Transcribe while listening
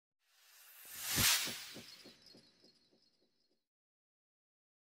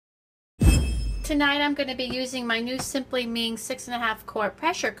Tonight I'm going to be using my new Simply Ming 6.5 quart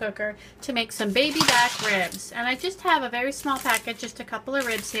pressure cooker to make some baby back ribs. And I just have a very small package, just a couple of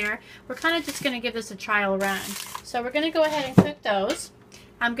ribs here. We're kind of just going to give this a trial run. So we're going to go ahead and cook those.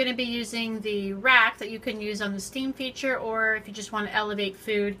 I'm going to be using the rack that you can use on the steam feature, or if you just want to elevate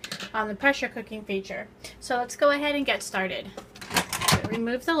food on the pressure cooking feature. So let's go ahead and get started.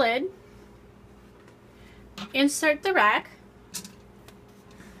 Remove the lid. Insert the rack.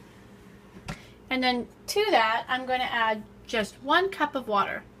 And then to that, I'm going to add just 1 cup of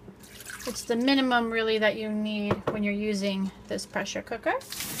water. It's the minimum really that you need when you're using this pressure cooker. And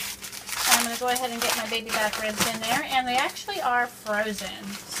I'm going to go ahead and get my baby back ribs in there. And they actually are frozen.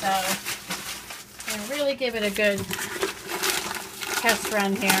 So I'm going to really give it a good test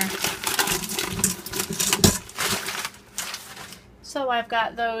run here. So I've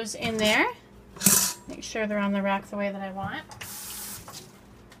got those in there. Make sure they're on the rack the way that I want.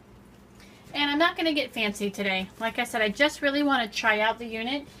 And I'm not going to get fancy today. Like I said, I just really want to try out the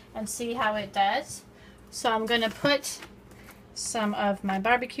unit and see how it does. So I'm going to put some of my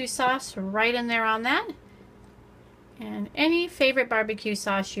barbecue sauce right in there on that. And any favorite barbecue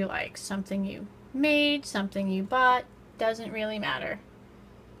sauce you like. Something you made, something you bought, doesn't really matter.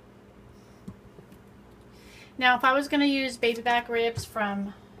 Now if I was going to use baby back ribs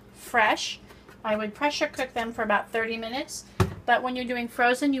from fresh, I would pressure cook them for about 30 minutes. But when you're doing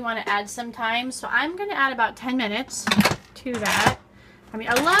frozen, you want to add some time. So I'm going to add about 10 minutes to that. I mean,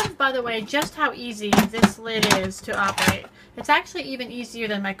 I love, by the way, just how easy this lid is to operate. It's actually even easier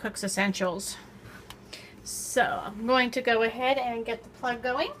than my Cook's Essentials. So I'm going to go ahead and get the plug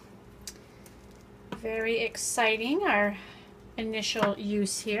going. Very exciting, our initial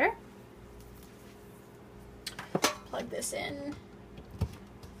use here. Plug this in.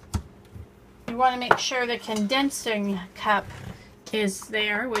 You want to make sure the condensing cup is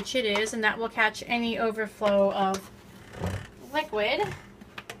there, which it is, and that will catch any overflow of liquid.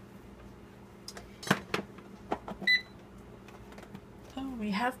 Oh,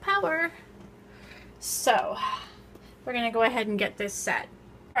 we have power. So we're going to go ahead and get this set.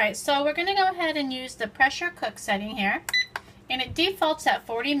 Alright, so we're going to go ahead and use the pressure cook setting here. And it defaults at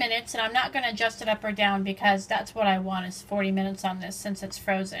 40 minutes, and I'm not going to adjust it up or down because that's what I want, is 40 minutes on this since it's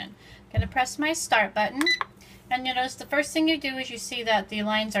frozen. I'm going to press my start button, and you notice the first thing you do is you see that the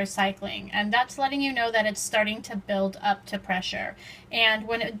lines are cycling, and that's letting you know that it's starting to build up to pressure. And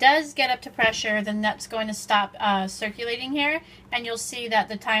when it does get up to pressure, then that's going to stop circulating here, and you'll see that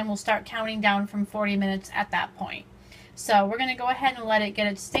the time will start counting down from 40 minutes at that point. So we're going to go ahead and let it get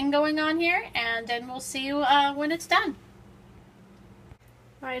its thing going on here, and then we'll see you when it's done.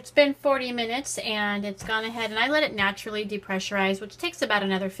 Alright, it's been 40 minutes and it's gone ahead, and I let it naturally depressurize, which takes about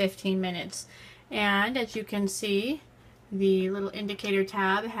another 15 minutes. And as you can see, the little indicator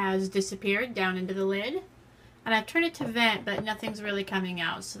tab has disappeared down into the lid. And I've turned it to vent, but nothing's really coming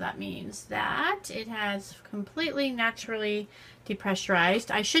out, so that means that it has completely naturally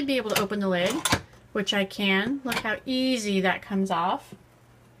depressurized. I should be able to open the lid, which I can. Look how easy that comes off.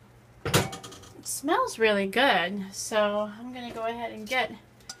 It smells really good, so I'm going to go ahead and get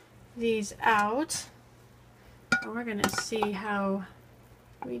these out, and we're going to see how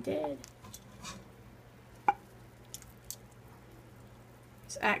we did.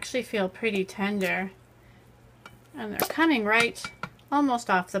 These actually feel pretty tender, and they're coming right almost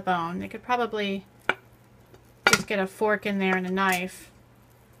off the bone. They could probably just get a fork in there and a knife.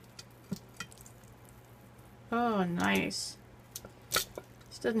 Oh, nice.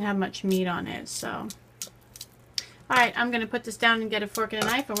 This doesn't have much meat on it, so. Alright, I'm going to put this down and get a fork and a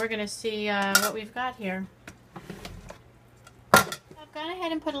knife, and we're going to see what we've got here. I've gone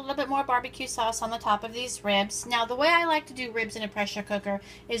ahead and put a little bit more barbecue sauce on the top of these ribs. Now, the way I like to do ribs in a pressure cooker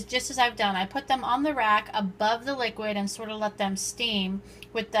is just as I've done. I put them on the rack above the liquid and sort of let them steam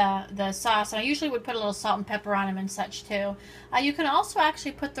with the sauce. And I usually would put a little salt and pepper on them and such too. You can also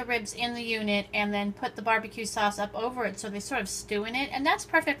actually put the ribs in the unit and then put the barbecue sauce up over it so they sort of stew in it, and that's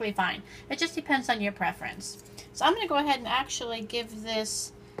perfectly fine. It just depends on your preference. So I'm going to go ahead and actually give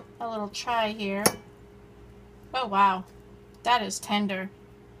this a little try here. Oh wow, that is tender.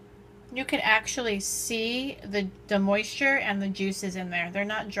 You can actually see the moisture and the juices in there. They're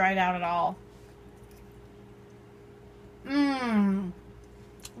not dried out at all.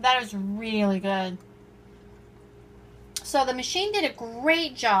 That is really good. So the machine did a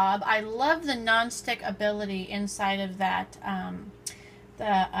great job. I love the non-stick ability inside of that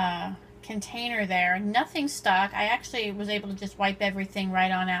container there. Nothing stuck. I actually was able to just wipe everything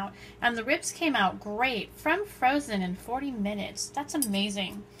right on out. And the ribs came out great from frozen in 40 minutes. That's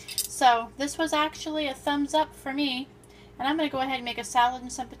amazing. So this was actually a thumbs up for me. And I'm going to go ahead and make a salad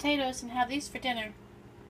and some potatoes and have these for dinner.